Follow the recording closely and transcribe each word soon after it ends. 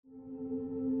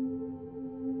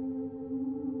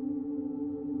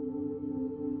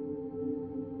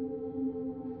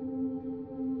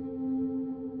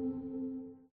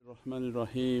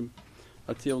Bismillahir-Rahmanir-Rahim.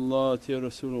 Atiyullah, Atiya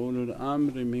Rasul ulul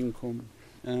amri minkum.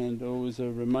 And always a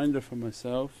reminder for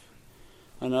myself,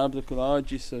 Ana abdukal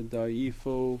ajisa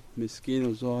da'ifo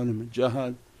miskeen zalim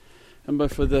jahal. And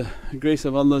but for the grace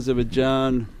of Allah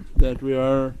that we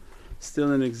are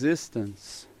still in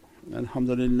existence,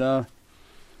 alhamdulillah,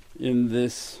 in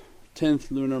this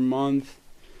 10th lunar month,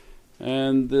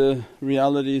 and the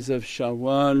realities of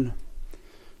Shawwal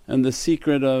and the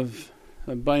secret of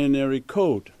a binary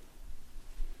code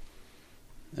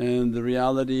and the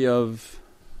reality of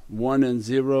 1 and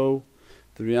 0,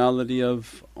 the reality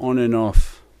of on and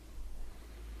off.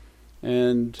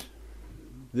 And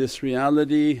this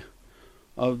reality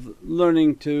of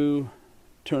learning to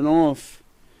turn off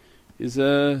is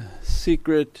a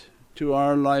secret to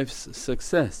our life's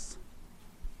success.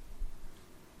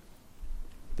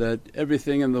 That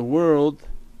everything in the world,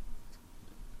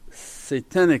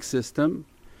 satanic system,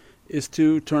 is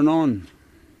to turn on,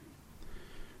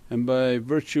 and by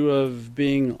virtue of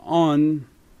being on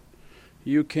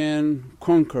you can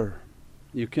conquer,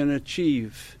 you can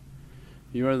achieve.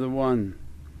 You are the one,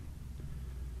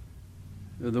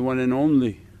 you're the one and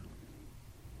only.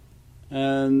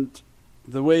 And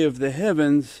the way of the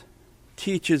heavens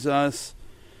teaches us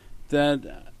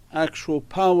that actual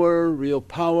power, real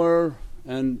power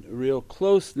and real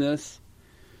closeness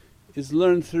is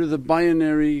learned through the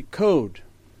binary code,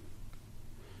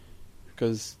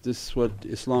 because this is what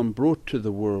Islam brought to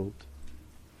the world,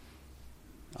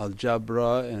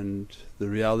 Al-Jabra and the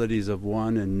realities of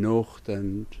one and Nukht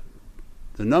and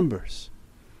the numbers.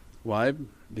 Why?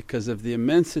 Because of the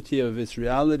immensity of its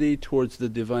reality towards the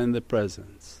Divine, the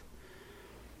Presence.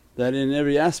 That in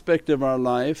every aspect of our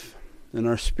life, in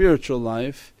our spiritual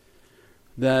life,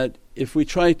 that if we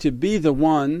try to be the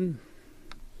one,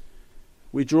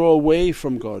 we draw away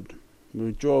from God,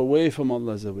 we draw away from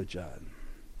Allah.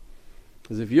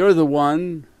 Because if you're the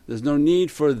one, there's no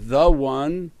need for the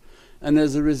one, and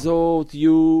as a result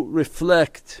you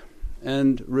reflect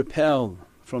and repel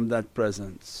from that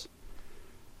presence.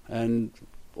 And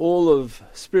all of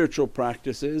spiritual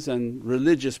practices and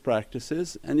religious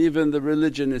practices, and even the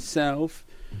religion itself,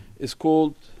 is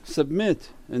called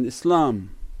submit in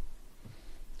Islam,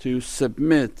 to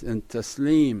submit and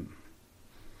taslim.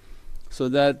 So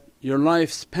that your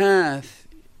life's path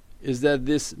is that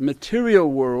this material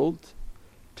world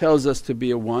tells us to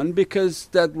be a one, because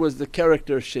that was the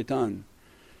character of shaitan.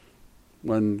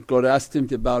 When God asked him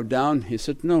to bow down, he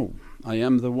said, "No, I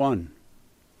am the one."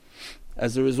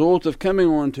 As a result of coming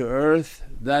onto earth,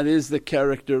 that is the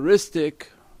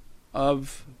characteristic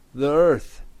of the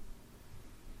earth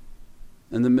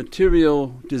and the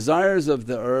material desires of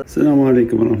the earth. As-salamu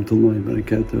alaykum wa rahmatullahi wa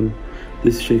barakatuh.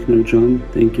 This is Shaykh Nurjan.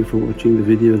 Thank you for watching the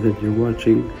video that you're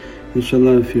watching.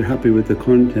 Inshallah, if you're happy with the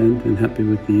content and happy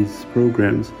with these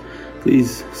programs,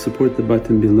 please support the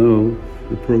button below,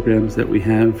 the programs that we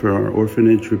have for our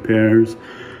orphanage repairs,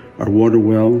 our water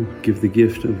well, Give the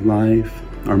Gift of Life,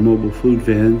 our mobile food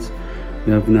vans.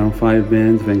 We have now 5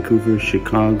 vans: Vancouver,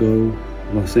 Chicago,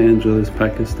 Los Angeles,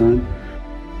 Pakistan.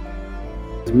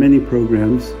 There's many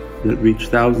programs that reach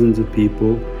thousands of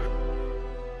people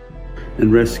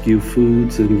and rescue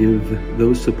foods and give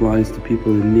those supplies to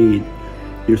people in need.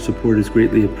 Your support is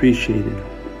greatly appreciated.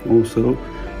 Also,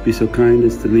 be so kind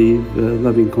as to leave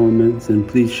loving comments, and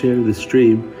please share the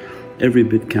stream. Every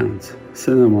bit counts.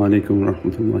 As-salamu alaykum wa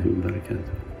rahmatullahi wa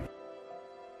barakatuh.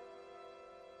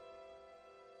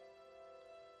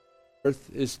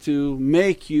 Earth is to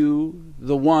make you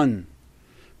the one,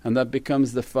 and that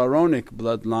becomes the pharaonic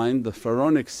bloodline, the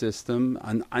pharaonic system,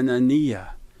 an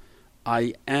ananiya,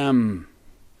 I am.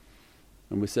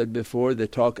 And we said before, they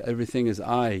talk everything is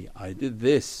I did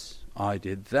this, I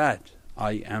did that,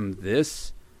 I am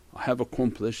this, I have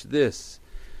accomplished this.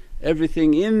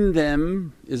 Everything in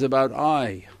them is about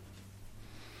I.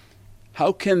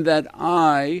 How can that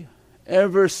I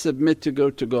ever submit to go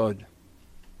to God?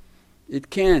 It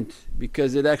can't,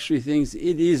 because it actually thinks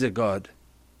it is a God.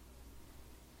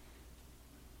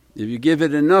 If you give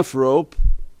it enough rope,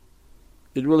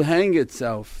 it will hang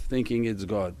itself thinking it's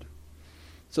God.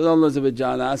 So Allah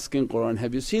asks in Qur'an,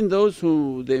 have you seen those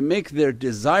who they make their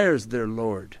desires their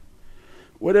Lord?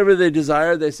 Whatever they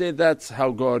desire they say, that's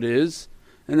how God is,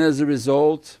 and as a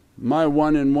result, my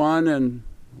one and one, and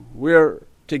we're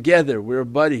together, we're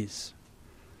buddies.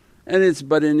 And it's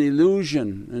but an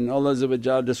illusion, and Allah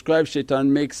describes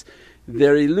shaitan makes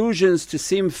their illusions to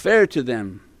seem fair to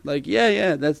them, like,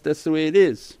 yeah, that's the way it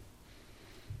is.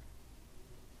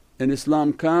 And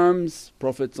Islam comes,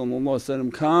 Prophet come,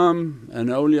 and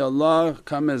awliyaullah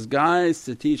come as guides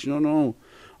to teach, no,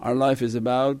 our life is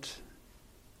about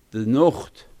the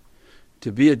nukht,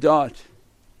 to be a dot,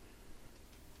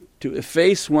 to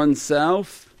efface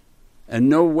oneself and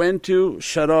know when to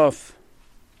shut off.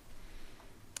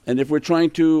 And if we're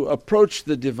trying to approach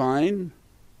the Divine,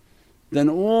 then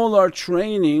all our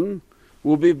training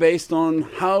will be based on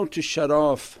how to shut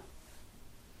off,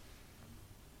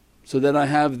 so that I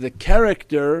have the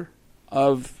character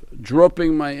of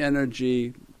dropping my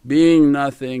energy, being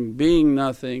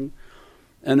nothing,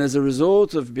 and as a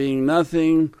result of being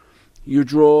nothing you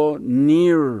draw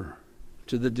nearer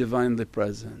to the Divinely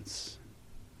Presence.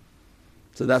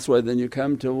 So that's why then you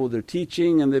come to all their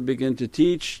teaching and they begin to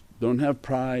teach, don't have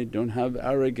pride, don't have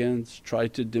arrogance, try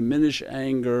to diminish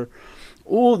anger.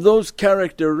 All those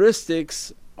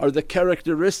characteristics are the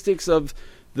characteristics of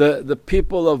the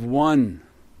people of one,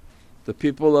 the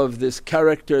people of this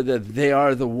character that they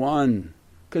are the one.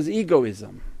 Because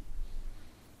egoism,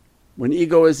 when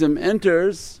egoism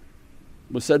enters,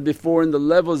 was said before in the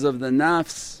levels of the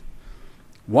nafs,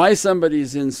 why somebody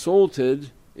is insulted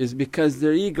is because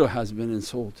their ego has been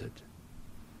insulted.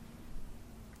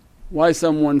 Why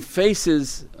someone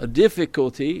faces a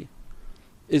difficulty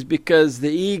is because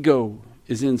the ego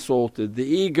is insulted, the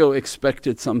ego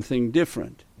expected something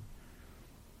different.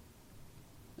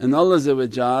 And Allah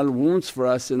wants for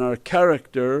us in our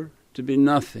character to be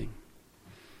nothing.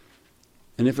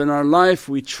 And if in our life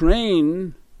we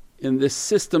train in this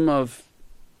system of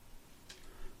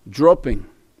dropping,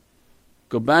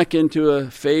 go back into a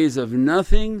phase of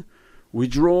nothing, we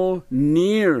draw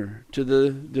near to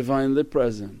the Divinely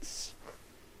Presence.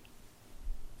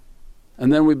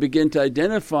 And then we begin to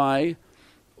identify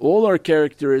all our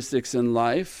characteristics in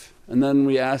life, and then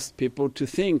we ask people to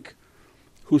think,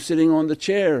 who's sitting on the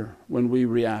chair when we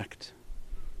react?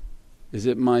 Is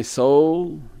it my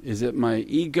soul? Is it my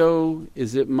ego?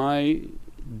 Is it my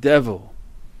devil?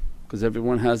 Because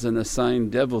everyone has an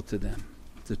assigned devil to them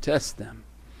to test them,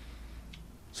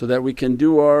 so that we can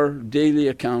do our daily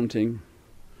accounting.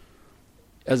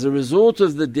 As a result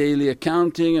of the daily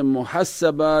accounting and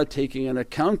muhasabah, taking an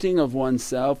accounting of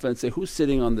oneself and say, who's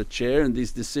sitting on the chair and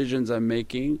these decisions I'm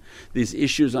making, these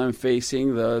issues I'm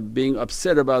facing, the being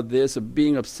upset about this or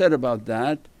being upset about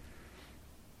that,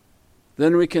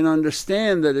 then we can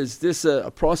understand that is this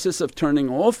a process of turning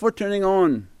off or turning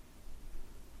on.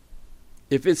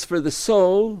 If it's for the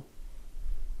soul,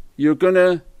 you're going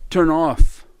to turn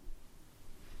off.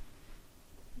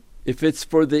 If it's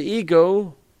for the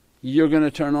ego, you're going to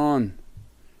turn on.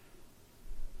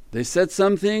 They said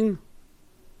something,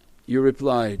 you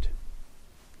replied.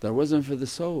 That wasn't for the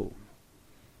soul.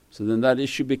 So then that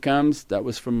issue becomes, that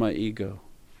was from my ego.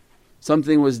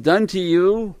 Something was done to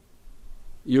you,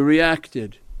 you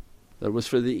reacted. That was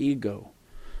for the ego.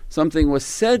 Something was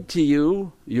said to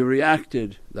you, you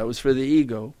reacted. That was for the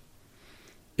ego.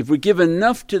 If we give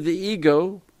enough to the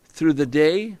ego through the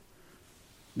day,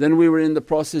 then we were in the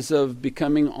process of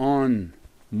becoming on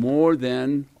more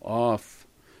than off,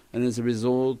 and as a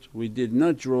result we did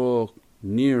not draw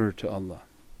nearer to Allah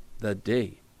that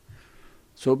day.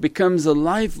 So it becomes a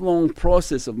lifelong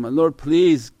process of, my Lord,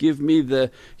 please give me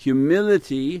the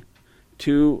humility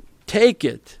to take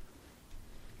it,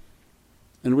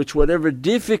 in which whatever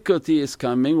difficulty is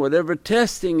coming, whatever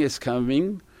testing is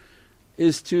coming,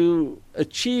 is to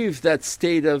achieve that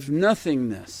state of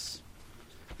nothingness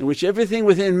in which everything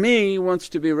within me wants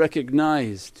to be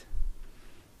recognized.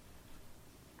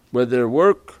 Whether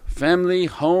work, family,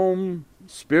 home,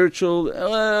 spiritual,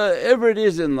 whatever it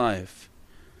is in life.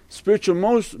 Spiritual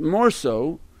more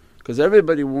so, because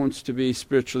everybody wants to be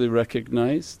spiritually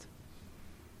recognized.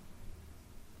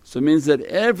 So it means that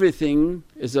everything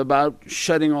is about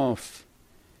shutting off.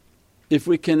 If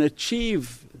we can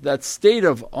achieve that state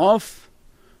of off,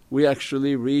 we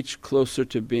actually reach closer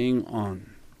to being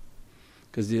on.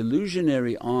 Because the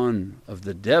illusionary on of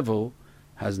the devil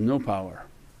has no power.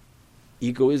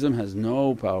 Egoism has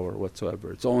no power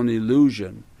whatsoever, it's all an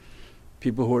illusion.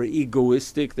 People who are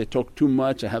egoistic, they talk too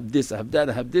much, I have this, I have that,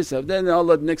 I have this, I have that, and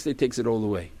Allah next day takes it all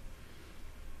away.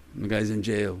 And the guy's in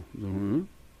jail.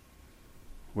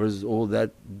 Where's all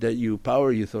that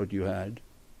power you thought you had?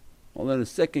 All in a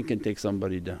second can take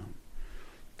somebody down.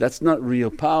 That's not real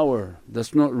power,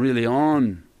 that's not really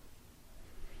on.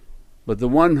 But the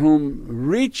one whom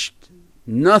reached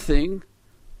nothing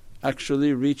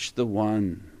actually reached the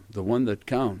one that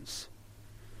counts.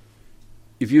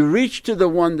 If you reach to the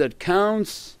one that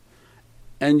counts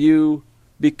and you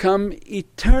become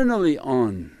eternally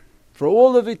on, for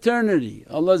all of eternity,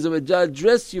 Allah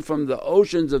dressed you from the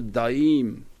oceans of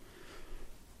Daim,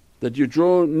 that you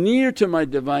draw near to my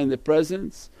Divinely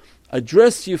Presence, I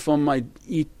dress you from my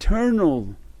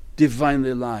eternal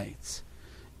Divinely lights.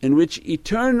 in which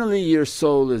eternally your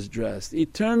soul is dressed,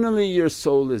 eternally your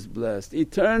soul is blessed,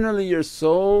 eternally your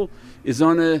soul is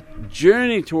on a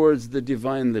journey towards the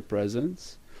Divinely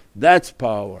Presence, that's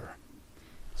power.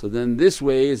 So then this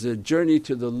way is a journey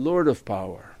to the Lord of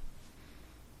Power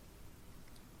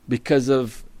because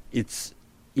of its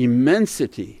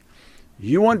immensity.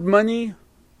 You want money?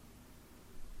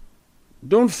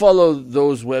 Don't follow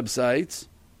those websites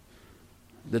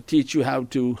that teach you how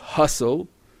to hustle.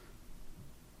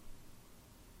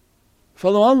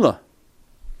 Follow Allah,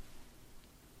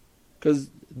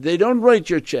 because they don't write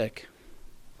your check,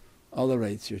 Allah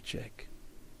writes your check.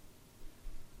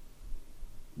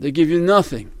 They give you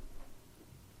nothing.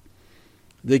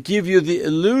 They give you the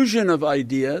illusion of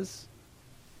ideas,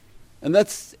 and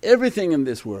that's everything in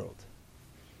this world.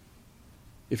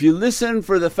 If you listen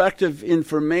for the fact of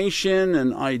information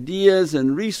and ideas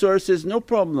and resources, no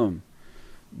problem.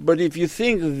 But if you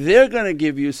think they're going to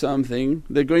give you something,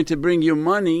 they're going to bring you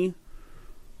money,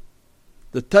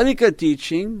 the tariqah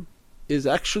teaching is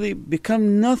actually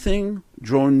become nothing,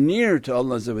 drawn near to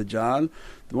Allah, the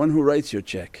one who writes your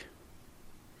check.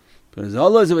 Because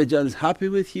Allah is happy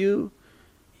with you,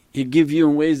 He give you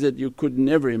in ways that you could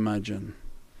never imagine.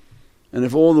 And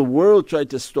if all the world tried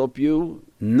to stop you,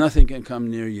 nothing can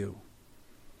come near you.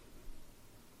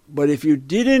 But if you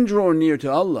didn't draw near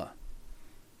to Allah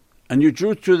and you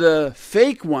drew to the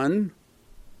fake one,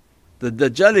 the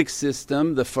Dajjalic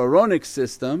system, the Pharaonic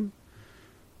system,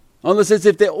 Allah says,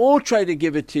 if they all try to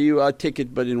give it to you, I'll take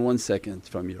it but in 1 second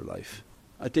from your life.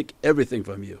 I take everything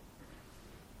from you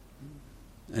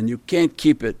and you can't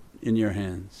keep it in your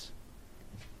hands.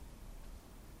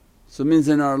 So it means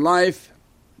in our life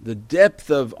the depth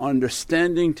of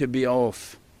understanding to be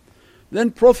off.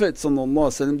 Then Prophet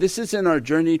this is in our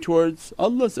journey towards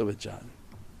Allah.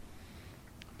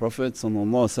 Prophet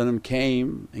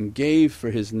came and gave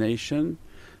for his nation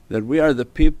that we are the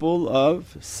people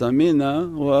of Samina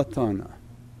wa Atana,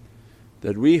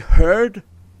 that we heard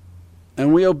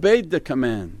and we obeyed the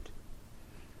command.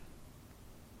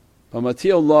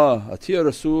 فَمَتِيَ اللَّهِ أَتِيَ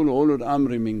رَسُولُ أُولُو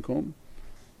الْأَمْرِ مِنْكُمْ.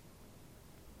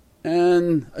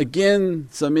 And again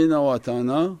Samina wa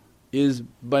Atana is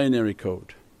binary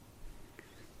code.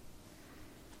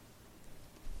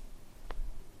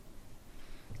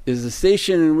 Is the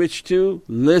station in which to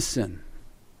listen.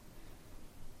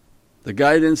 The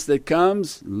guidance that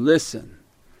comes, listen.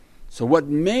 So what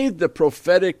made the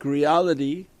prophetic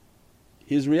reality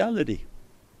his reality?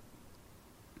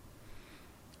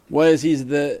 Why is he's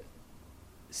the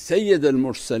Sayyid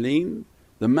al-Mursaleen,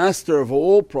 the master of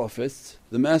all prophets,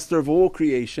 the master of all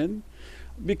creation?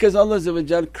 Because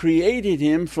Allah created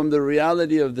him from the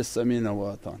reality of the Samina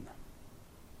wa Atana.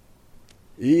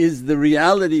 He is the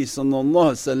reality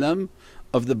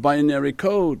of the binary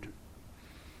code,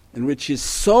 in which his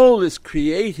soul is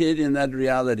created in that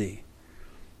reality,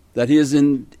 that he is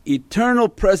in eternal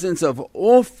presence of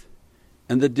off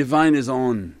and the Divine is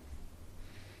on.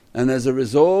 And as a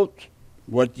result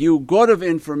what you got of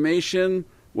information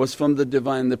was from the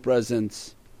Divinely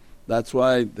Presence. That's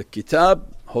why the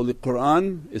kitab, Holy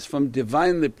Qur'an, is from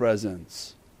Divinely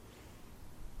Presence,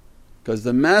 because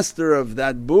the master of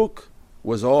that book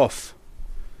was off.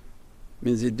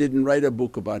 Means he didn't write a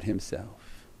book about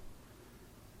himself.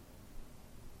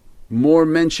 More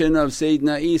mention of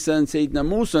Sayyidina Isa and Sayyidina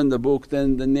Musa in the book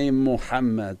than the name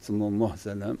Muhammad.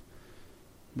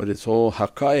 But it's all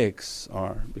haqqaiqs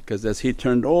are, because as he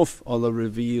turned off Allah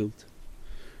revealed,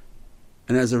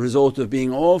 and as a result of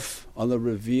being off Allah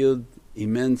revealed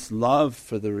immense love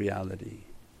for the reality.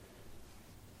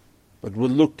 But we'll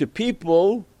look to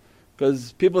people,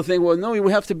 because people think, well no,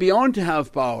 we have to be on to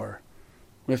have power,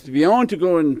 we have to be on to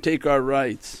go and take our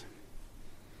rights.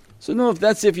 So no,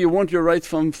 if you want your rights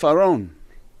from Pharaoh.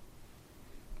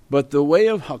 But the way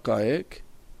of haqqaiq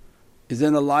is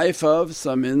in a life of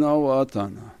Samina wa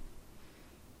Atana.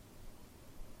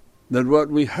 That what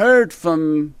we heard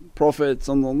from Prophet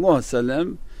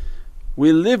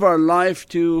we live our life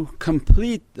to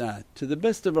complete that to the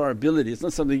best of our ability. It's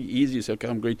not something easy, you say, okay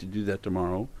I'm going to do that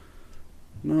tomorrow.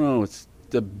 No, it's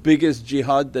the biggest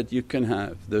jihad that you can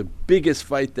have. The biggest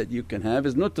fight that you can have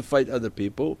is not to fight other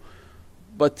people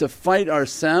but to fight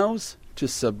ourselves to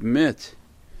submit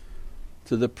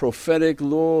to the prophetic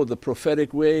law, the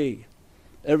prophetic way.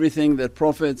 Everything that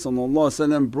Prophet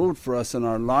brought for us in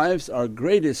our lives, our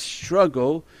greatest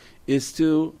struggle is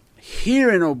to hear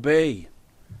and obey.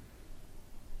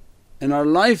 And our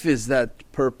life is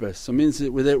that purpose. So it means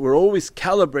that we're always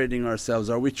calibrating ourselves.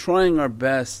 Are we trying our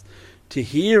best to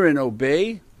hear and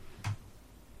obey?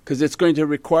 Because it's going to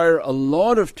require a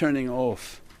lot of turning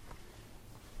off.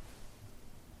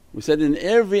 We said in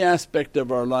every aspect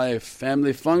of our life,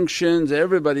 family functions,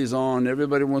 everybody's on,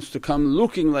 everybody wants to come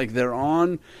looking like they're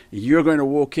on, you're going to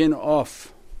walk in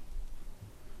off.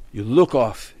 You look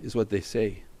off is what they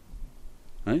say,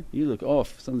 right? You look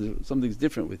off, something's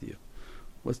different with you.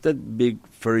 What's that big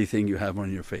furry thing you have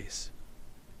on your face?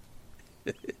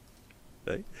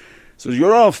 Right? So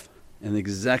you're off, and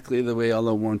exactly the way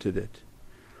Allah wanted it.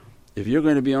 If you're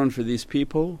going to be on for these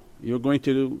people, you're going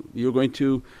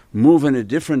to move in a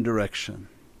different direction.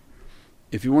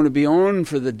 If you want to be on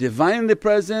for the Divinely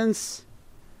Presence,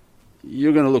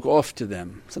 you're going to look off to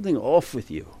them, something off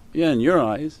with you. Yeah, in your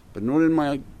eyes, but not in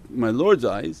my Lord's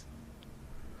eyes.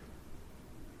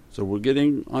 So we're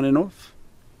getting on and off.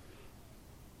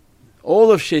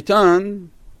 All of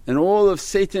shaitan and all of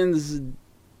Satan's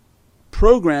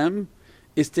program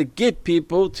is to get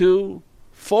people to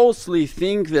falsely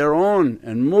think they're on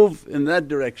and move in that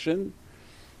direction.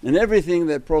 And everything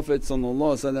that Prophet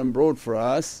brought for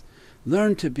us,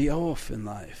 learn to be off in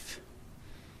life.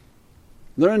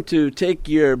 Learn to take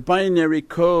your binary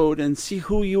code and see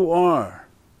who you are.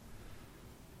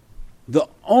 The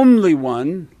only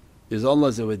one is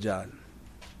Allah,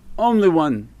 only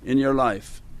one in your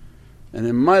life, and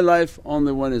in my life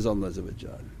only one is Allah.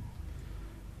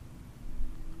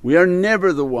 We are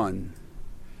never the one.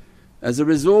 As a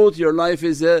result, your life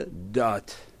is a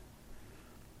dot.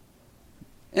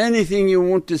 Anything you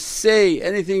want to say,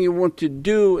 anything you want to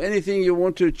do, anything you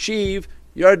want to achieve,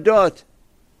 you're a dot.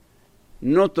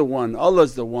 Not the one,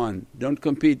 Allah's the one, don't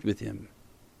compete with Him.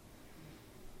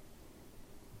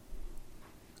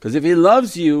 Because if He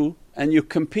loves you and you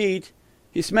compete,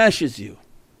 He smashes you.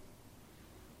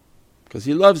 Because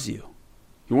He loves you.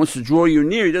 He wants to draw you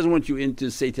near, He doesn't want you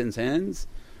into Satan's hands.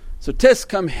 So tests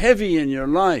come heavy in your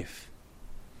life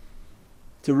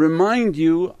to remind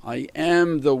you, I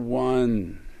am the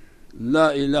one, La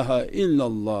ilaha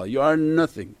illallah, you are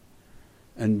nothing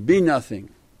and be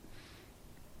nothing.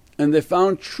 And they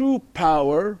found true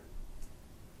power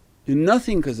in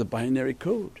nothing because of binary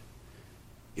code.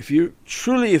 If you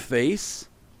truly efface,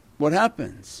 what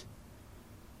happens?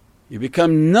 You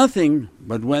become nothing,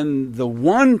 but when the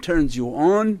One turns you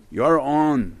on, you're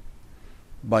on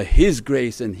by His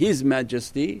grace and His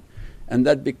majesty, and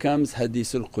that becomes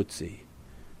Hadithul Qudsi.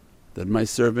 That my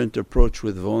servant approached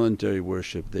with voluntary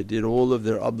worship, they did all of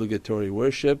their obligatory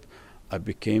worship, I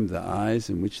became the eyes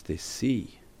in which they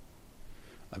see,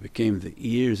 I became the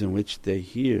ears in which they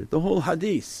hear, the whole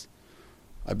hadith.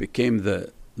 I became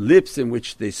the lips in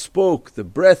which they spoke, the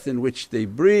breath in which they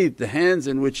breathe, the hands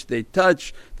in which they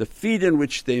touch, the feet in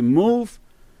which they move.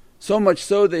 So much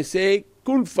so they say,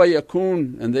 Kun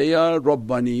fayakun, and they are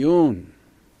Rabbaniyun.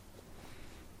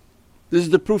 This is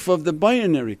the proof of the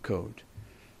binary code.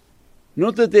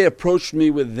 Not that they approached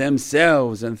me with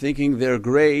themselves and thinking they're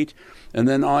great and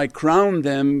then I crowned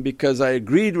them because I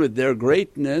agreed with their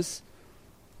greatness.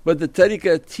 But the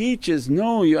tariqah teaches,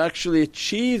 no, you actually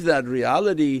achieve that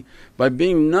reality by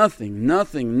being nothing,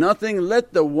 nothing, nothing.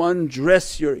 Let the One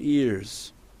dress your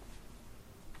ears.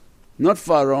 Not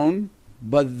Pharaoh,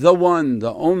 but the One,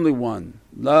 the only One,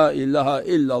 La ilaha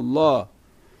illallah.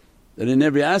 That in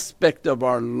every aspect of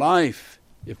our life,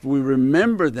 if we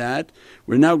remember that,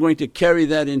 we're now going to carry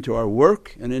that into our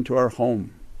work and into our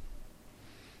home.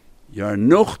 You are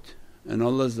Nukht and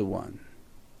Allah's the One.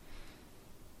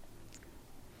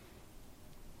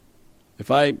 If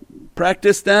I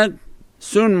practice that,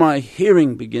 soon my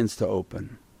hearing begins to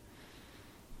open,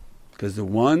 because the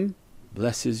One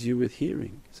blesses you with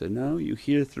hearing. So now you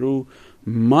hear through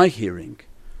my hearing.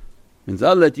 Means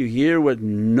I'll let you hear what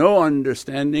no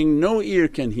understanding, no ear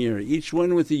can hear, each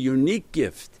one with a unique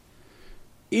gift.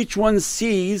 Each one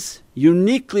sees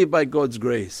uniquely by God's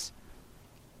grace.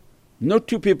 No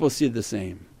two people see the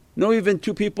same, no even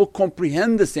two people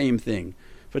comprehend the same thing.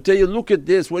 If I tell you, look at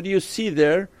this, what do you see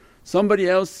there? Somebody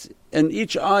else and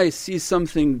each eye sees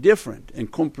something different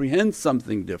and comprehends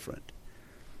something different.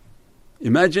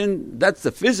 Imagine that's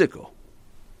the physical,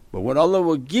 but what Allah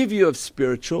will give you of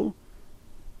spiritual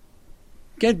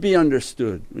can't be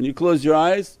understood. When you close your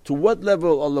eyes, to what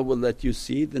level Allah will let you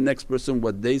see the next person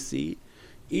what they see,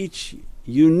 each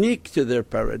unique to their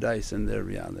paradise and their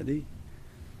reality.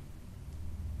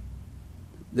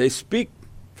 They speak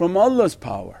from Allah's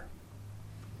power.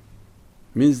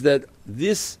 Means that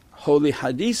this holy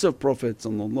hadith of Prophet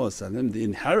the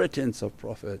inheritance of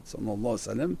Prophet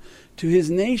to his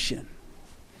nation.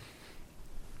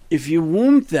 If you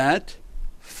want that,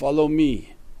 follow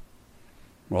me.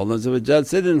 Allah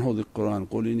said in Holy Qur'an,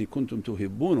 قُلْ إِنِّي كُنْتُمْ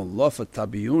تُحِبُّونَ اللَّهَ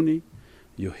فَاتَّبِعُونِي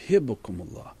يُحِبُّكُمُ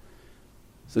اللَّهُ.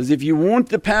 Says, if you want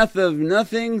the path of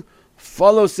nothing,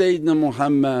 follow Sayyidina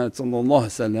Muhammad.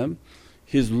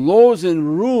 His laws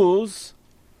and rules,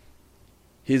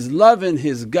 His love and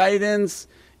His guidance,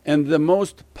 and the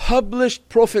most published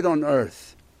Prophet on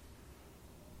earth.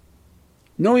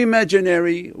 No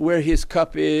imaginary where his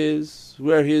cup is,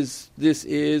 where his this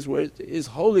is, where his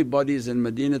holy body is in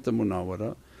Madinat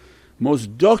al-Munawwarah.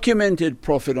 Most documented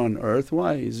Prophet on earth.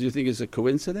 Why? Do you think it's a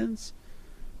coincidence?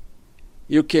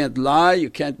 You can't lie, you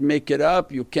can't make it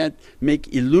up, you can't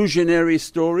make illusionary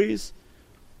stories.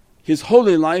 His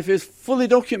holy life is fully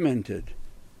documented.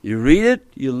 You read it,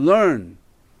 you learn.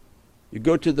 You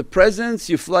go to the presence,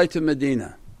 you fly to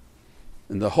Medina,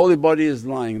 and the holy body is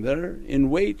lying there in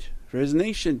wait for His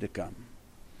nation to come.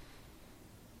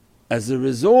 As a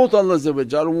result, Allah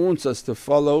wants us to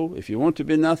follow. If you want to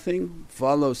be nothing,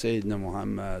 follow Sayyidina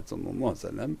Muhammad.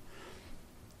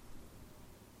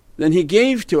 Then He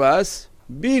gave to us,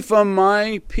 be from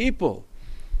my people.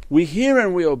 We hear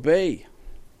and we obey.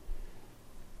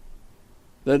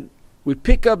 That we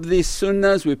pick up these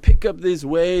sunnahs, we pick up these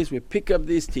ways, we pick up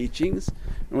these teachings,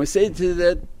 and we say to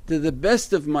the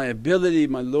best of my ability,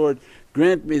 my Lord,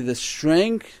 grant me the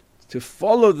strength to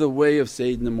follow the way of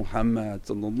Sayyidina Muhammad.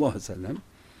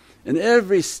 And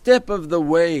every step of the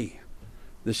way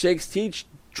the shaykhs teach,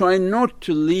 try not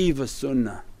to leave a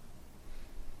sunnah.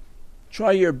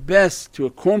 Try your best to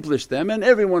accomplish them, and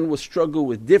everyone will struggle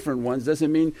with different ones. Doesn't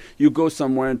mean you go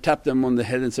somewhere and tap them on the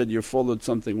head and said, you followed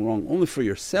something wrong. Only for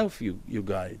yourself you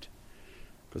guide,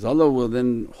 because Allah will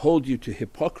then hold you to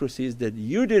hypocrisies that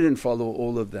you didn't follow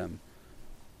all of them.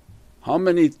 How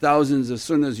many thousands of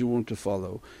sunnahs you want to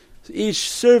follow? So each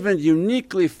servant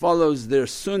uniquely follows their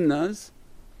sunnahs,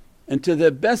 and to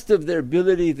the best of their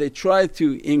ability they try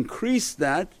to increase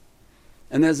that.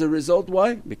 And as a result,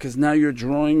 why? Because now you're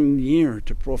drawing near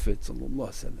to Prophet,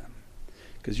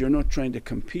 because you're not trying to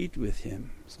compete with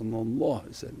him,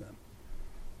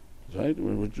 right?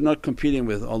 We're not competing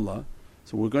with Allah.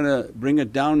 So we're going to bring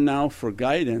it down now for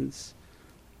guidance,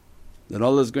 that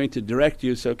Allah is going to direct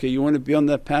you. So, okay, you want to be on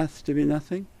that path to be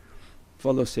nothing?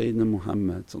 Follow Sayyidina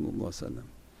Muhammad.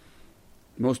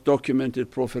 Most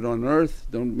documented Prophet on earth.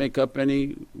 Don't make up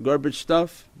any garbage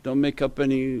stuff, don't make up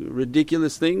any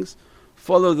ridiculous things.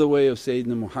 Follow the way of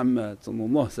Sayyidina Muhammad.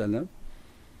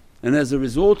 And as a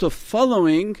result of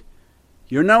following,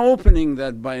 you're now opening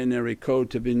that binary code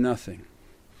to be nothing.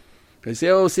 They say,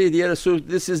 oh Sayyidi ya Rasul,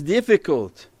 this is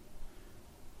difficult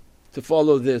to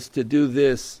follow this, to do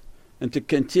this, and to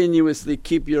continuously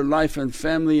keep your life and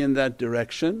family in that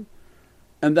direction,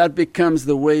 and that becomes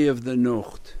the way of the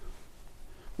nukht.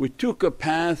 We took a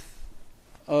path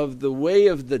of the way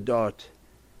of the dot.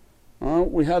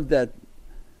 We have that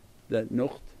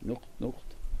nukht.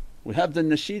 We have the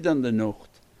nasheed on the nukht,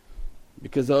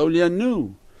 because the awliya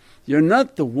knew you're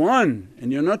not the one,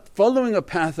 and you're not following a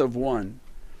path of one,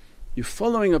 you're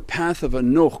following a path of a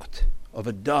nukht, of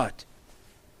a dot.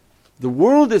 The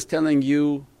world is telling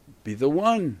you, be the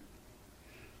one,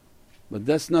 but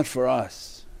that's not for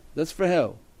us, that's for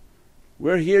hell.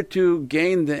 We're here to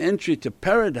gain the entry to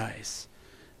paradise,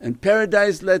 and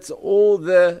paradise lets all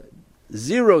the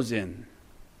zeros in,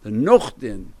 the nukht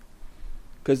in,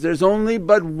 because there's only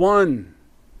but one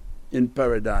in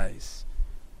paradise,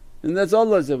 and that's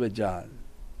Allah. The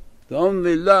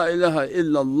only La ilaha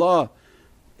illallah.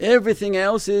 Everything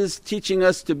else is teaching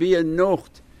us to be a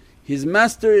nukht. His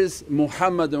master is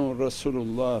Muhammadun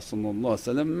Rasulullah,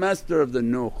 master of the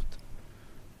nukht,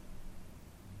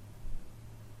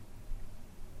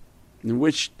 in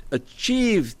which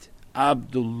achieved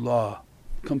Abdullah,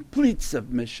 complete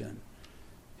submission.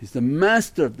 He's the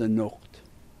master of the nukht,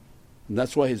 and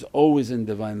that's why he's always in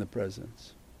Divinely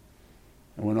Presence.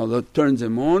 And when Allah turns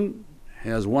him on, he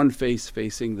has one face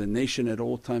facing the nation at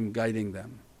all time, guiding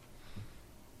them.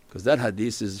 Because that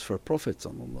hadith is for Prophet,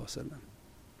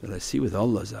 that I see with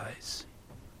Allah's eyes,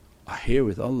 I hear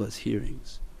with Allah's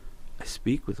hearings, I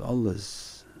speak with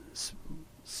Allah's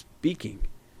speaking,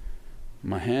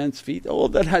 my hands, feet, all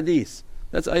that hadith.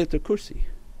 That's Ayatul Kursi.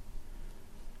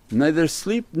 Neither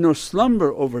sleep nor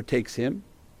slumber overtakes him.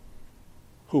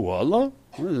 Who? Allah?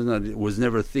 Was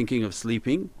never thinking of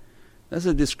sleeping. That's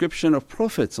a description of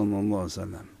Prophet.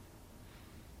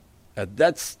 At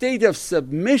that state of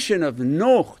submission of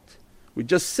nukht, we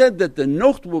just said that the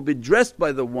nukht will be dressed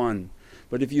by the one,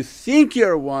 but if you think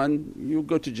you're one, you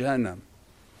go to Jahannam.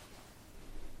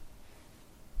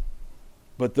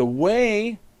 But the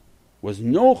way was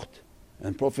nukht,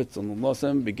 and Prophet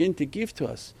begin to give to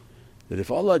us that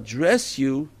if Allah dress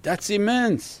you, that's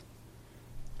immense.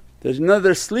 There's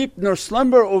neither sleep nor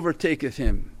slumber overtaketh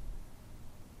him.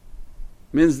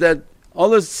 Means that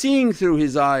Allah's seeing through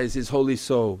his eyes, his holy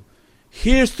soul,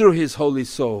 hears through his holy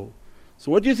soul.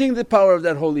 So what do you think the power of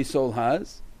that holy soul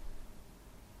has?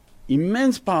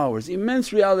 immense powers,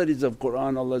 immense realities of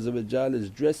Qur'an. Allah is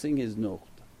dressing His nuqt.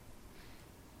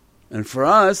 And for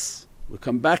us, we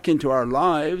come back into our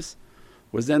lives,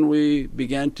 was then we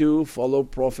began to follow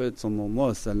Prophet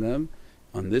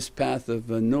on this path of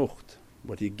nuqt.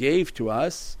 What he gave to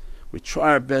us, we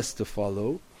try our best to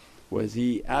follow. Was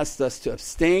he asked us to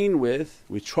abstain with,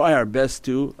 we try our best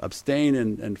to abstain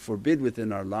and forbid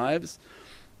within our lives.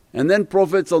 And then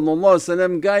Prophet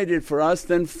guided for us,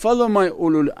 then follow my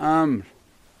ulul amr.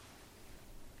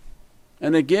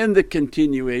 And again the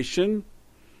continuation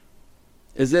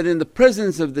is that in the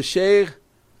presence of the shaykh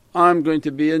I'm going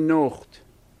to be a nuqt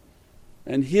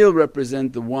and he'll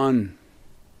represent the one.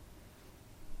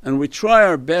 And we try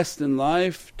our best in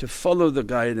life to follow the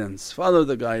guidance,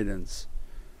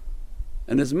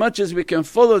 and as much as we can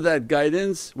follow that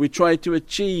guidance we try to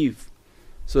achieve.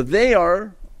 So they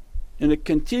are in a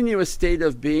continuous state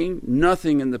of being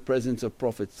nothing in the presence of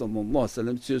Prophet. So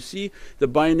you see the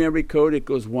binary code, it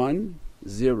goes 1,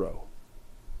 0,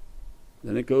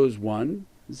 then it goes 1,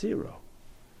 0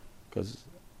 because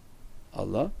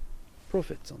Allah,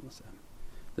 Prophet.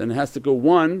 Then it has to go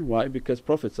 1, why? Because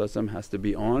Prophet has to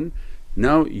be on,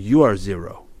 now you are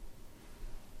 0.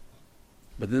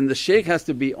 But then the shaykh has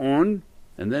to be on,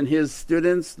 and then his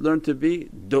students learn to be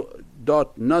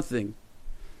dot, nothing.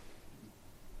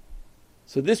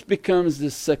 So this becomes the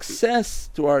success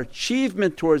to our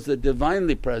achievement towards the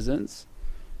Divinely Presence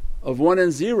of 1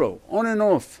 and 0, on and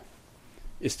off,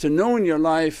 is to know in your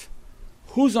life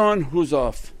who's on, who's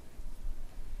off.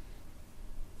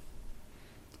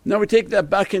 Now we take that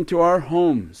back into our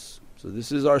homes. So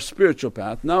this is our spiritual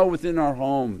path, now within our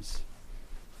homes.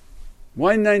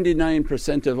 Why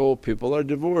 99% of all people are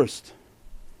divorced?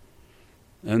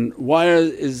 And why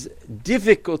is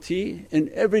difficulty in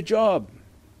every job?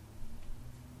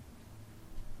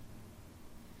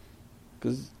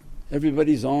 Because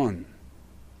everybody's on,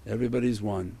 everybody's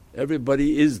one,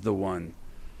 everybody is the one.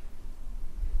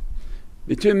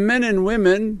 Between men and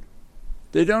women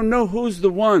they don't know who's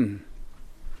the one.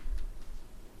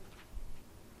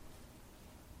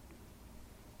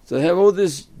 So they have all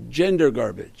this gender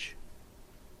garbage.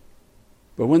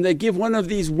 But when they give one of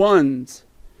these ones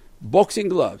boxing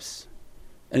gloves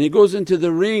and he goes into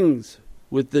the rings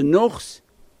with the nuqs,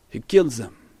 he kills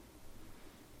them.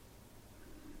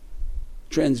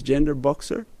 Transgender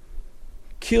boxer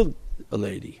killed a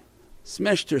lady,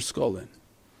 smashed her skull in,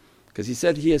 because he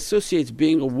said he associates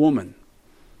being a woman.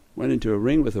 Went into a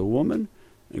ring with a woman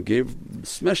and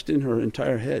smashed in her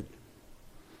entire head.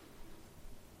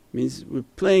 Means we're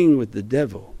playing with the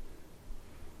devil.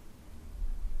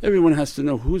 Everyone has to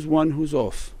know who's on, who's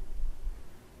off.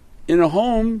 In a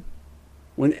home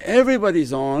when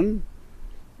everybody's on,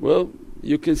 well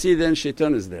you can see then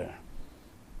shaitan is there.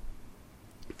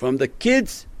 From the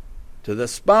kids to the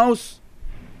spouse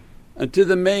and to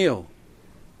the male.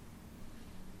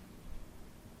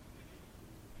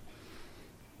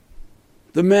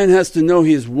 The man has to know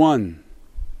he is one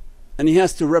and he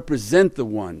has to represent the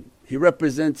one. He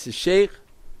represents his shaykh,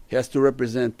 he has to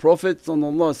represent Prophet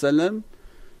and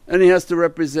he has to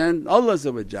represent Allah.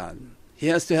 He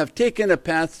has to have taken a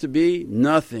path to be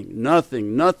nothing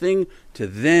to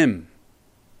them,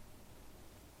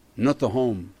 not the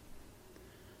home.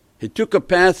 He took a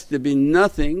path to be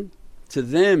nothing to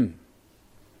them,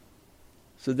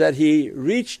 so that he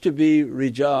reached to be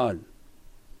rijal,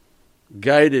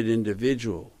 guided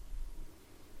individual.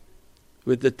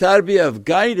 With the tarbiyah of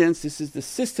guidance, this is the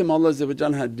system Allah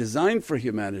had designed for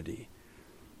humanity,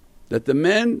 that the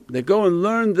men they go and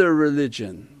learn their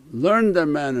religion, learn their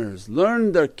manners,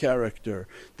 learn their character,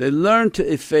 they learn to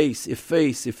efface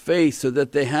so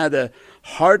that they had a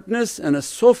hardness and a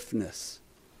softness,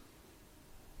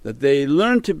 that they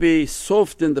learn to be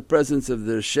soft in the presence of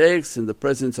their shaykhs, in the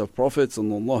presence of Prophet.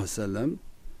 And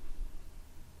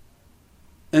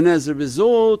as a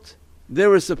result they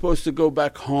were supposed to go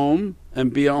back home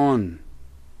and be on,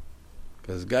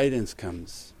 because guidance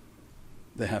comes.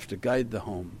 They have to guide the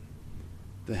home,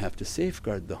 they have to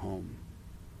safeguard the home,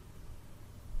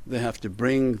 they have to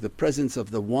bring the presence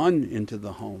of the one into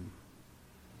the home.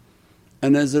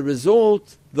 And as a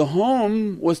result the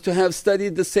home was to have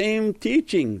studied the same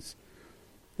teachings,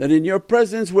 that in your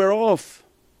presence we're off.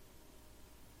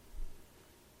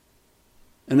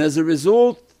 And as a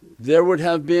result there would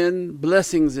have been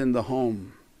blessings in the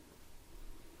home.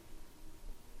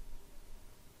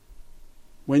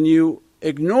 When you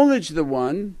acknowledge the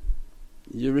one,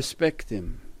 you respect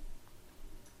him,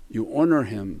 you honour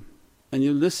him and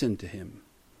you listen to him.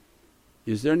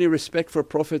 Is there any respect for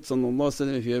Prophet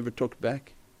if you ever talked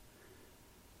back?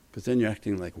 Because then you're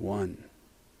acting like one,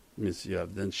 means you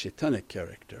have then shaitanic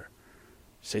character.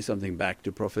 say something back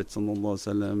to Prophet,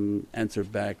 answer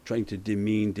back, trying to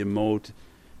demean, demote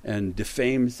and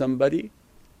defame somebody.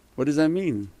 What does that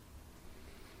mean?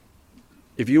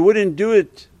 If you wouldn't do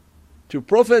it to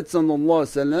Prophet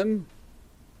then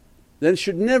it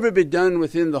should never be done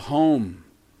within the home,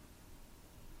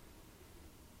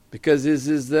 because this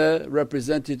is the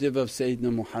representative of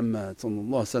Sayyidina Muhammad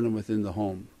within the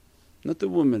home. Not the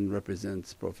woman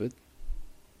represents Prophet,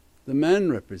 the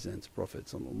man represents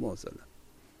Prophet.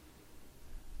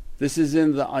 This is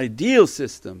in the ideal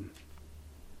system,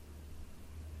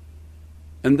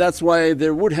 and that's why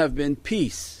there would have been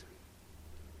peace,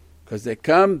 because they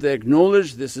come, they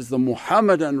acknowledge this is the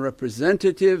Muhammadan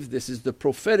representative, this is the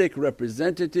prophetic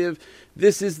representative,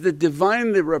 this is the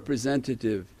Divinely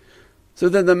representative. So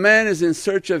then the man is in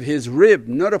search of his rib,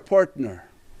 not a partner.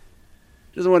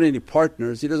 He doesn't want any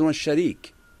partners, he doesn't want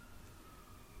sharik.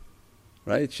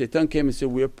 Right? Shaitan came and said,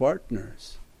 we're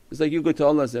partners. It's like you go to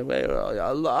Allah and say, hey,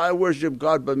 Allah, I worship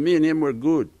God but me and him we're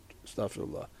good.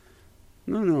 Astaghfirullah.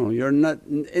 No, you're not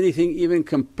anything even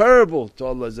comparable to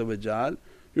Allah.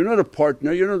 You're not a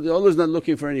partner, Allah's not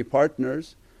looking for any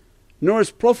partners, nor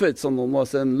is Prophet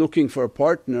looking for a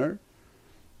partner.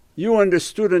 You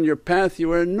understood on your path you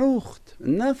were nukht,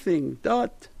 nothing,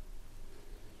 dot.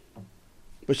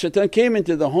 But shaitan came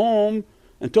into the home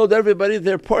and told everybody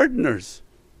they're partners.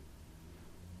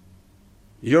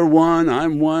 You're one,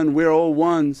 I'm one, we're all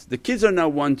ones. The kids are now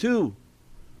one too.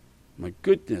 My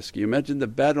goodness, can you imagine the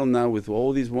battle now with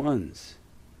all these ones?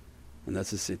 And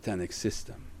that's a satanic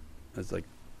system. That's like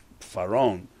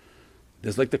Pharaoh.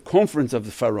 There's like the conference of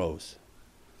the pharaohs,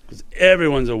 because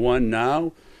everyone's a one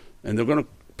now, and they're going to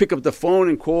pick up the phone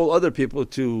and call other people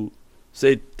to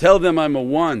say, tell them I'm a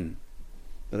one,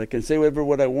 that I can say whatever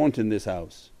what I want in this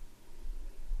house.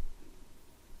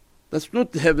 That's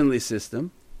not the heavenly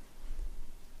system.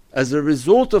 As a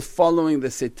result of following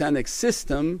the satanic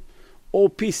system, all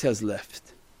peace has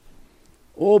left,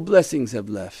 all blessings have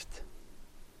left.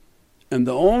 And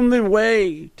the only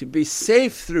way to be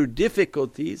safe through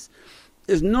difficulties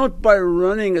is not by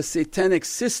running a satanic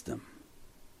system.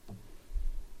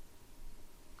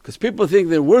 Because people think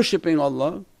they're worshipping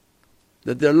Allah,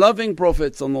 that they're loving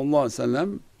Prophet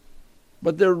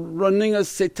but they're running a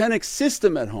satanic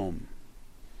system at home.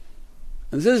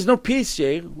 And there's no peace,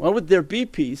 Shaykh. Why would there be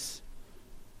peace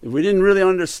if we didn't really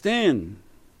understand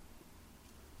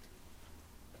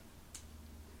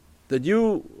that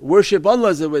you worship Allah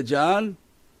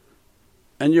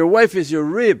and your wife is your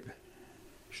rib,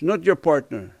 she's not your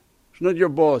partner, she's not your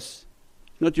boss,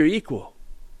 she's not your equal.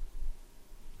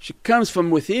 She comes from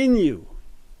within you.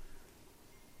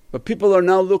 But people are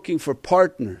now looking for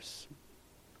partners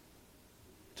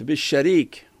to be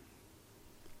sharik.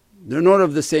 They're not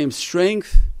of the same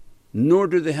strength, nor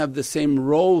do they have the same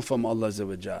role from Allah,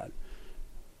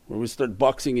 where we start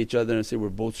boxing each other and say we're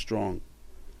both strong.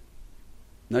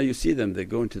 Now you see them, they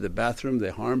go into the bathroom,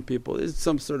 they harm people. It's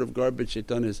some sort of garbage.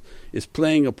 Shaitan is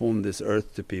playing upon this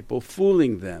earth to people,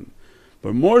 fooling them.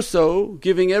 But more so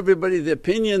giving everybody the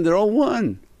opinion they're all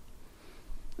one.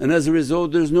 And as a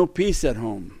result there's no peace at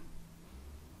home.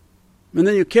 And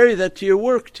then you carry that to your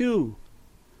work too.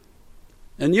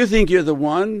 And you think you're the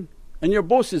one and your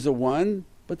boss is a one,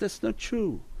 but that's not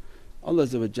true. Allah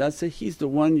said, He's the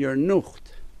one, you're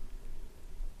nukht.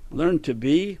 Learn to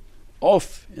be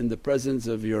off in the presence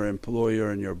of your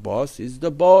employer and your boss. He's the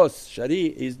boss, Shari,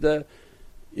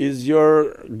 is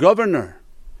your governor.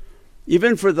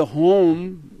 Even for the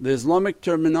home, the Islamic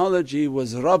terminology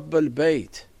was Rabb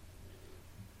al-Bayt.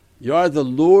 You are the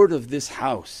Lord of this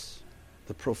house.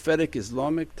 The prophetic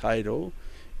Islamic title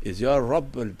is Ya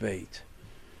Rabb al-Bayt.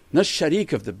 Not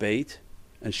sharik of the bayt,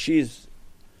 and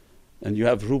you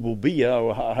have rububiyyah,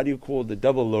 or how do you call the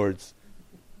double lords?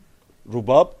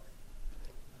 Rubab?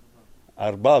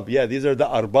 Arbab, yeah, these are the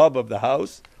arbab of the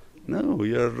house. No,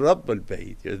 you're Rabb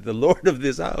al-Bayt, you're the Lord of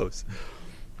this house.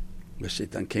 But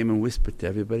shaitan came and whispered to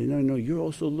everybody, no, you're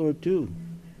also Lord too.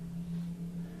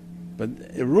 But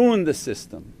it ruined the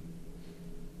system.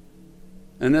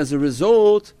 And as a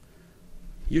result,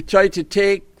 you try to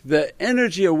take the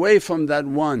energy away from that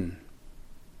one.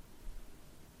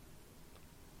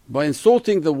 By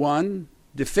insulting the one,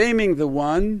 defaming the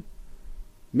one,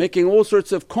 making all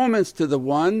sorts of comments to the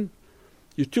one,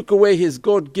 you took away his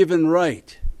God-given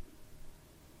right.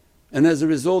 And as a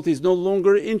result he's no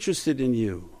longer interested in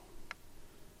you,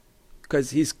 because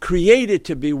he's created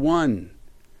to be one.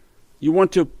 You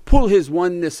want to pull his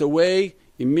oneness away,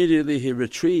 immediately he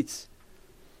retreats.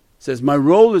 Says, my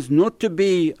role is not to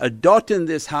be a dot in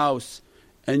this house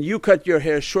and you cut your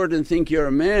hair short and think you're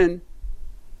a man.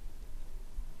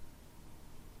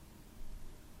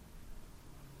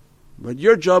 but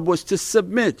your job was to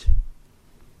submit.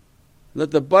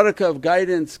 Let the barakah of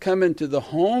guidance come into the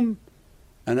home,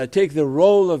 and I take the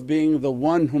role of being the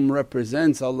one whom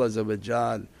represents Allah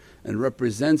and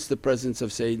represents the presence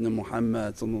of Sayyidina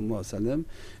Muhammad,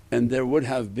 and there would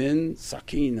have been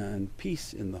sakeenah and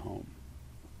peace in the home.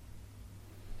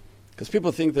 Because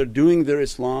people think they're doing their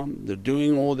Islam, they're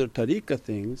doing all their tariqah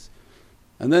things,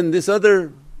 and then this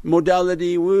other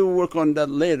modality we will work on that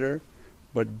later,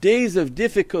 but days of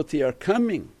difficulty are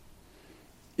coming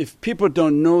if people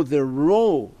don't know their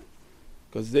role.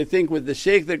 Because they think with the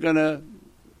shaykh they're going to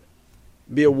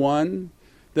be a one,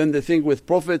 then they think with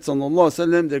Prophet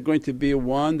they're going to be a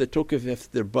one. They talk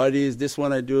if they're buddies, this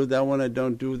one I do, that one I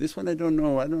don't do, this one I don't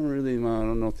know, I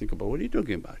don't know, think about. What are you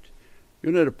talking about?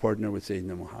 You're not a partner with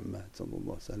Sayyidina Muhammad.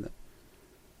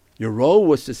 Your role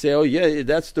was to say, oh yeah,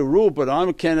 that's the rule, but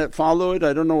I cannot follow it,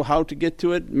 I don't know how to get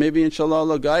to it, maybe inshaAllah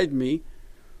Allah guide me.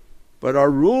 But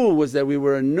our rule was that we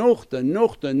were a nukht,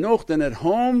 and at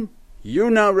home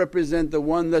you now represent the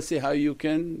one, let's see how you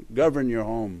can govern your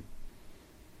home.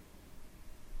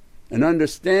 And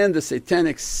understand the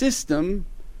satanic system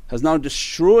has now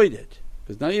destroyed it,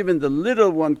 because now even the little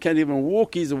one can't even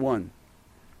walk, he's a one.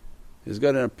 He's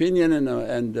got an opinion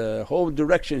and a whole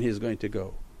direction he's going to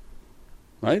go,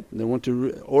 right? They want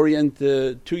to orient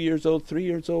 2 years old, 3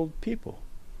 years old people.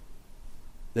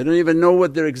 They don't even know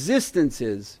what their existence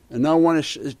is and now want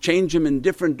to change them in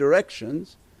different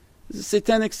directions. It's a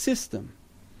satanic system.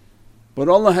 But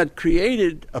Allah had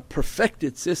created a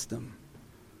perfected system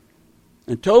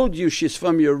and told you, she's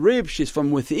from your rib, she's from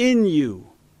within you.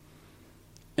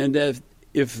 And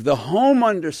if the home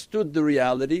understood the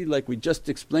reality like we just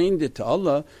explained it to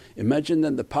Allah, imagine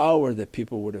then the power that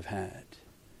people would have had,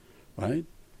 right?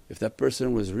 If that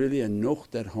person was really a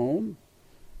nukht at home,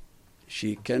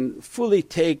 she can fully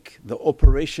take the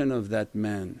operation of that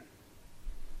man,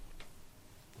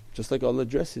 just like Allah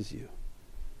addresses you.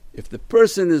 If the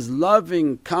person is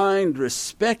loving, kind,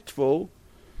 respectful,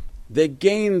 they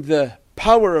gain the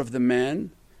power of the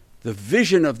man, the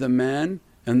vision of the man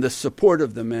and the support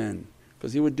of the man,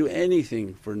 because he would do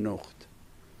anything for nukht,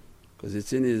 because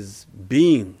it's in his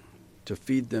being to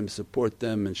feed them, support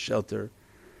them and shelter.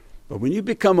 But when you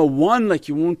become a one, like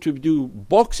you want to do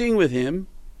boxing with him,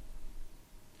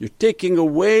 you're taking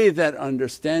away that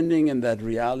understanding and that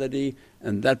reality,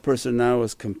 and that person now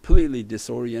is completely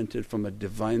disoriented from a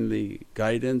Divinely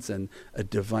guidance and a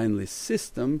Divinely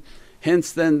system,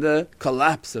 hence then the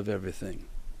collapse of everything.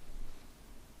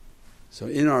 So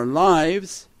in our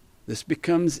lives this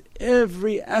becomes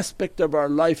every aspect of our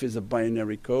life is a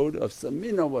binary code of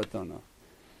samina wa ata'na.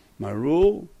 My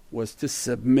rule was to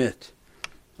submit.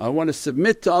 I want to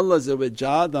submit to Allah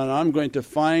and I'm going to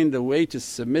find a way to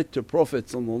submit to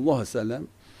Prophet. And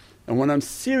when I'm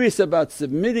serious about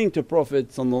submitting to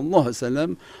Prophet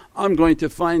I'm going to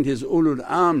find his ulul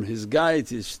amr, his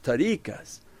guides, his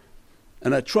tariqahs,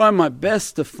 and I try my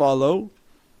best to follow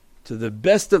to the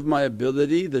best of my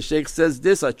ability. The shaykh says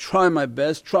this, I try my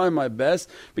best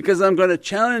because I'm going to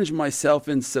challenge myself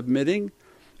in submitting,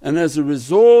 and as a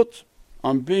result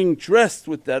I'm being dressed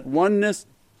with that oneness.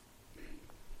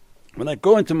 When I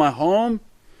go into my home,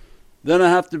 then I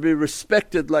have to be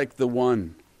respected like the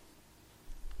one,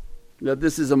 that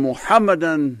this is a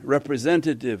Muhammadan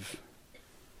representative.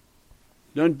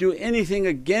 Don't do anything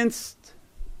against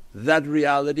that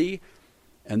reality.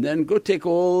 And then go take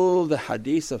all the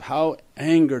hadiths of how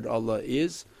angered Allah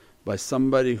is by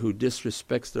somebody who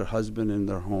disrespects their husband in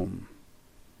their home.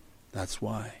 That's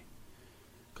why.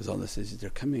 Because Allah says, they're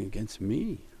coming against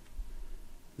me,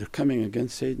 they're coming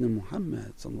against Sayyidina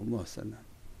Muhammad,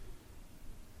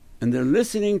 and they're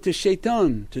listening to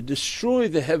shaitan to destroy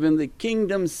the heavenly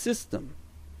kingdom system.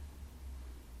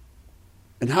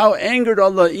 And how angered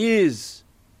Allah is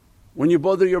when you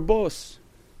bother your boss,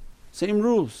 same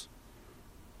rules.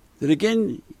 That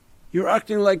again you're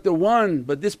acting like the one,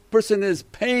 but this person is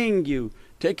paying you,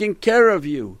 taking care of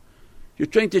you. You're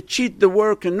trying to cheat the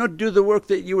work and not do the work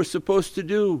that you were supposed to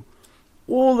do.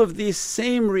 All of these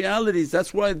same realities,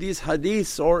 that's why these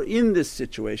hadiths are in this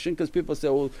situation, because people say,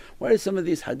 well, why are some of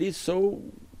these hadiths so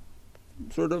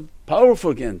sort of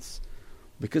powerful against?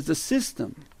 Because the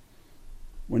system.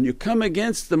 When you come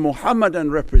against the Muhammadan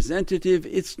representative,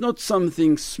 it's not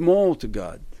something small to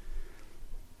God.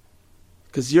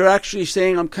 Because you're actually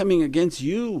saying, I'm coming against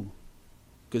you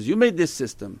because you made this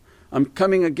system. I'm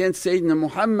coming against Sayyidina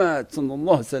Muhammad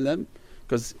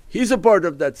because he's a part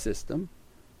of that system.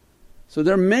 So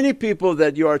there are many people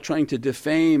that you are trying to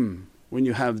defame when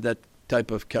you have that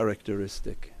type of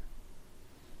characteristic.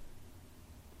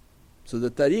 So the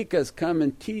tariqahs come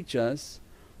and teach us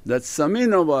That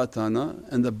Samina wa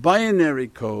Atana and the binary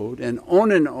code and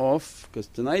on and off, because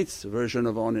tonight's version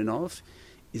of on and off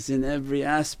is in every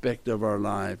aspect of our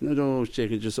life. No, don't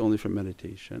Shaykh, it's just only for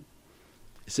meditation.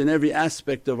 It's in every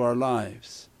aspect of our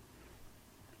lives.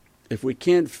 If we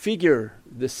can't figure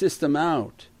the system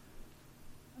out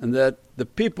and that the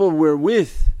people we're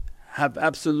with have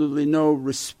absolutely no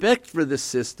respect for the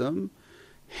system,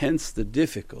 hence the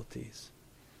difficulties.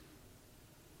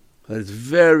 It's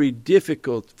very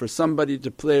difficult for somebody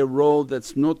to play a role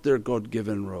that's not their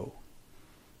God-given role,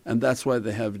 and that's why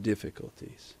they have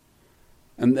difficulties.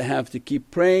 And they have to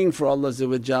keep praying for Allah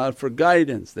for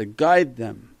guidance, that guide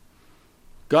them,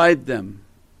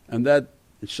 and that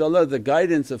inshaAllah the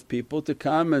guidance of people to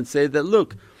come and say that,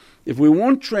 look, if we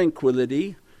want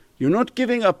tranquility, you're not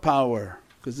giving up power.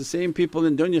 Because the same people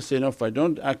in dunya say, no, if I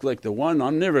don't act like the one,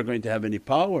 I'm never going to have any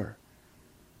power.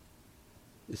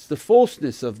 It's the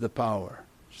falseness of the power.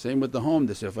 Same with the home,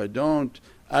 they say, if I don't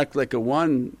act like a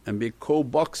one and be a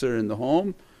co-boxer in the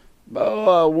home,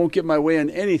 oh, I won't get my way on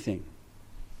anything.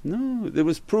 No, there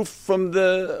was proof from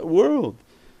the world.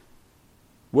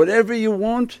 Whatever you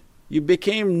want, you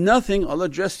became nothing, Allah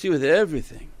dressed you with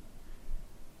everything.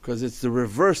 Because it's the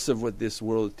reverse of what this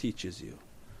world teaches you.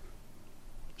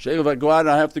 Shaykh, if I go out,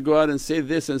 I have to go out and say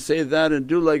this and say that and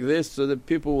do like this so that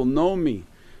people will know me.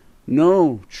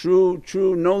 No, true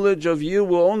knowledge of you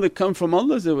will only come from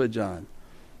Allah.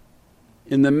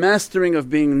 In the mastering of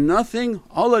being nothing,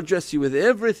 Allah dress you with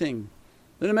everything.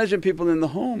 Then imagine people in the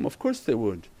home, of course they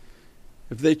would.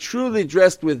 If they truly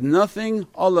dressed with nothing,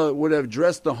 Allah would have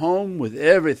dressed the home with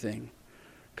everything.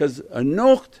 Because a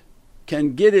nukht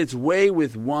can get its way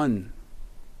with one.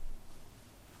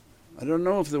 I don't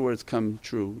know if the words come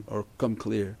true or come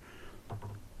clear.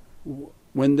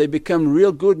 When they become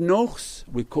real good nukhs,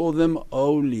 we call them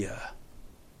awliya.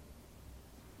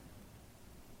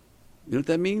 You know what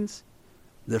that means?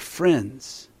 They're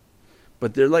friends,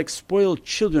 but they're like spoiled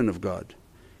children of God.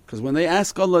 Because when they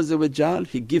ask Allah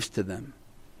He gives to them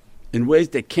in ways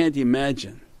they can't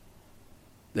imagine.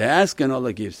 They ask and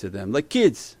Allah gives to them, like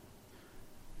kids.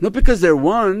 Not because they're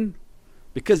one,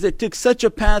 because they took such a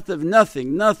path of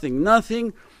nothing,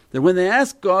 that when they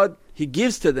ask God, He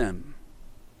gives to them.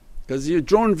 Because you're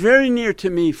drawn very near to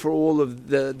me for all of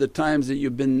the times that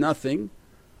you've been nothing.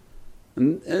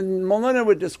 And Mawlana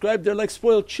would describe they're like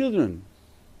spoiled children.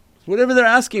 Whatever they're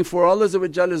asking for, Allah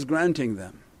is granting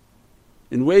them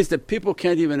in ways that people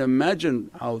can't even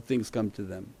imagine how things come to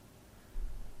them.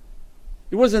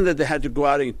 It wasn't that they had to go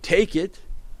out and take it.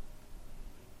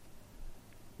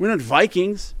 We're not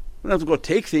Vikings. We don't have to go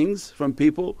take things from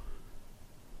people.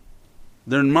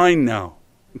 They're mine now.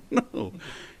 No,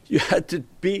 you had to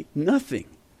be nothing.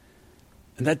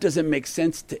 And that doesn't make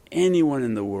sense to anyone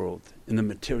in the world, in the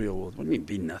material world. What do you mean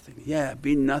be nothing? Yeah,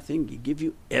 be nothing, He give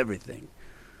you everything.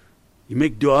 You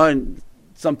make dua and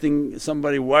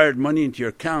somebody wired money into your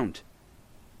account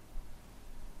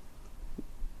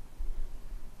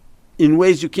in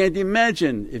ways you can't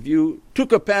imagine. If you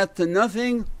took a path to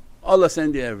nothing, Allah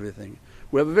send you everything.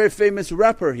 We have a very famous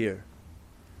rapper here,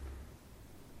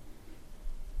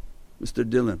 Mr.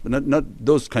 Dylan, but not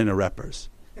those kind of rappers.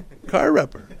 Car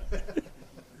rapper.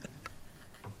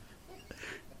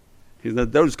 He's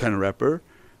not those kind of rapper.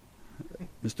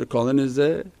 Mr. Colin is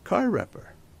a car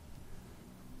rapper,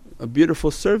 a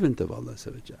beautiful servant of Allah.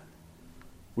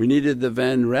 We needed the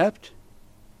van wrapped,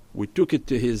 we took it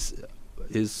to his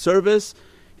service.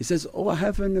 He says, oh, I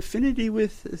have an affinity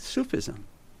with Sufism.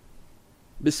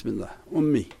 Bismillah,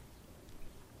 ummi.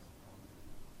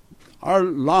 Our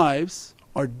lives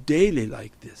are daily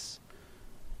like this.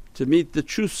 To meet the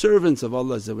true servants of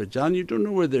Allah, you don't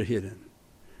know where they're hidden.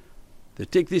 They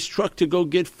take this truck to go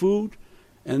get food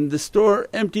and the store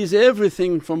empties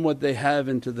everything from what they have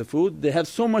into the food. They have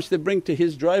so much they bring to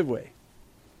his driveway.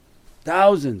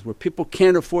 Thousands, where people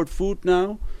can't afford food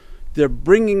now, they're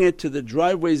bringing it to the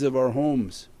driveways of our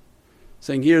homes.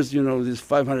 Saying, here's these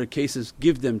 500 cases,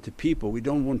 give them to people, we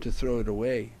don't want to throw it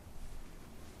away.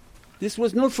 This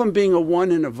was not from being a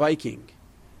one and a Viking,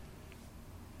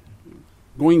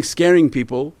 scaring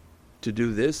people to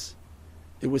do this.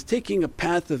 It was taking a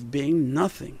path of being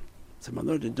nothing. So, my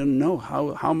Lord, I don't know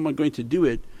how am I going to do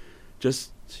it,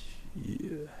 just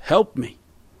help me.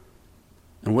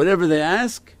 And whatever they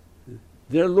ask,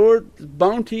 their Lord's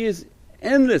bounty is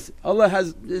endless. Allah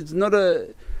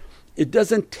it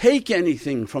doesn't take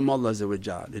anything from Allah,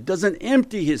 it doesn't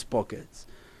empty His pockets.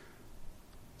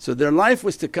 So their life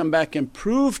was to come back and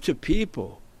prove to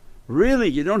people, really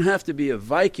you don't have to be a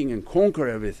Viking and conquer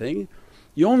everything,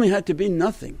 you only had to be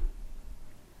nothing.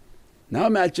 Now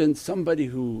imagine somebody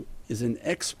who is an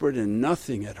expert in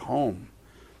nothing at home.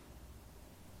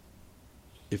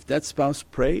 if that spouse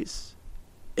prays,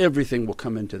 everything will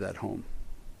come into that home.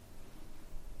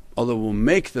 Allah will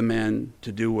make the man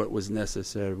to do what was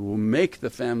necessary, will make the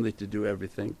family to do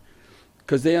everything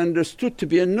because they understood to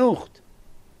be a nukht.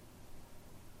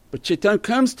 But shaitan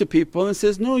comes to people and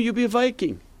says, no, you be a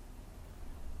Viking.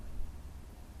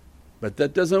 But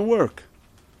that doesn't work.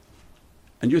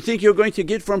 And you think you're going to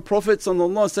get from Prophet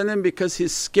because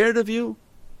he's scared of you?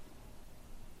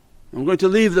 I'm going to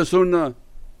leave the sunnah,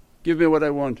 give me what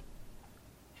I want.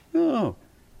 No,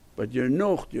 but you're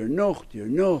nukht, you're nukht, you're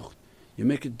nukht. You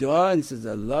make a dua and he says,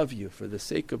 I love you, for the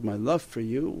sake of my love for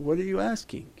you, what are you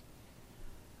asking?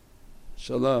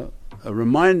 InshaAllah, a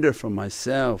reminder for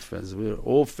myself as we're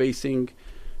all facing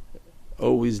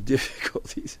always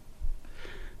difficulties.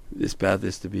 This path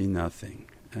is to be nothing,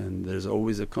 and there's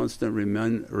always a constant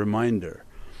reminder.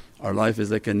 Our life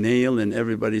is like a nail and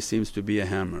everybody seems to be a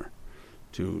hammer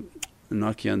to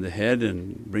knock you on the head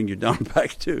and bring you down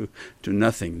back to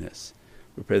nothingness.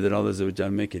 We pray that Allah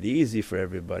make it easy for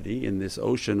everybody in this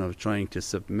ocean of trying to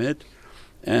submit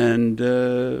and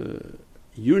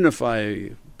unify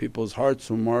people's hearts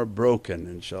whom are broken,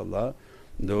 inshaAllah,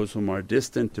 those whom are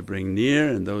distant to bring near,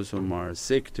 and those whom are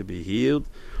sick to be healed,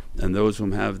 and those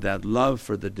whom have that love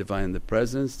for the Divine, the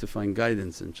Presence, to find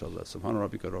guidance, inshaAllah. Subhana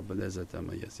rabbika rabbil izzati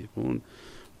amma yasifoon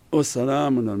wa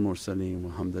salaamun al mursaleen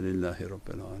walhamdulillahi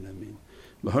rabbil alameen.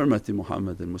 Bi hurmati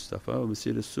Muhammad al-Mustafa wa bi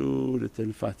Surat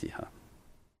al-Fatiha.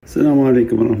 As-salamu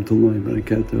alaykum wa rahmatullahi wa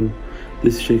barakatuh.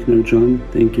 This is Shaykh Nurjan.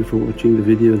 Thank you for watching the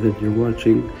video that you're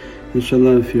watching.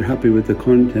 InshaAllah, if you're happy with the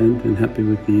content and happy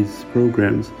with these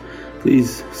programs,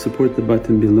 please support the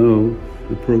button below,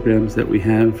 the programs that we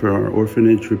have for our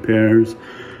orphanage repairs,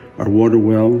 our water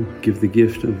well, Give the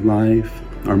Gift of Life,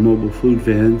 our mobile food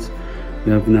vans.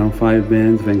 We have now 5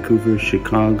 vans: Vancouver,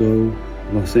 Chicago,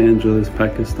 Los Angeles,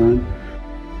 Pakistan.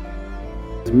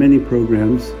 There's many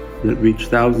programs that reach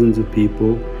thousands of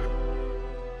people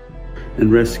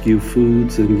and rescue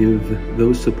foods and give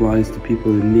those supplies to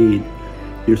people in need.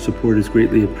 Your support is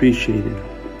greatly appreciated.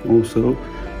 Also,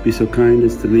 be so kind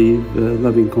as to leave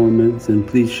loving comments and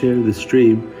please share the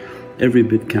stream. Every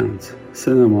bit counts.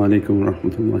 As-salamu alaykum wa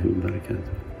rahmatullahi wa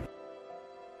barakatuh.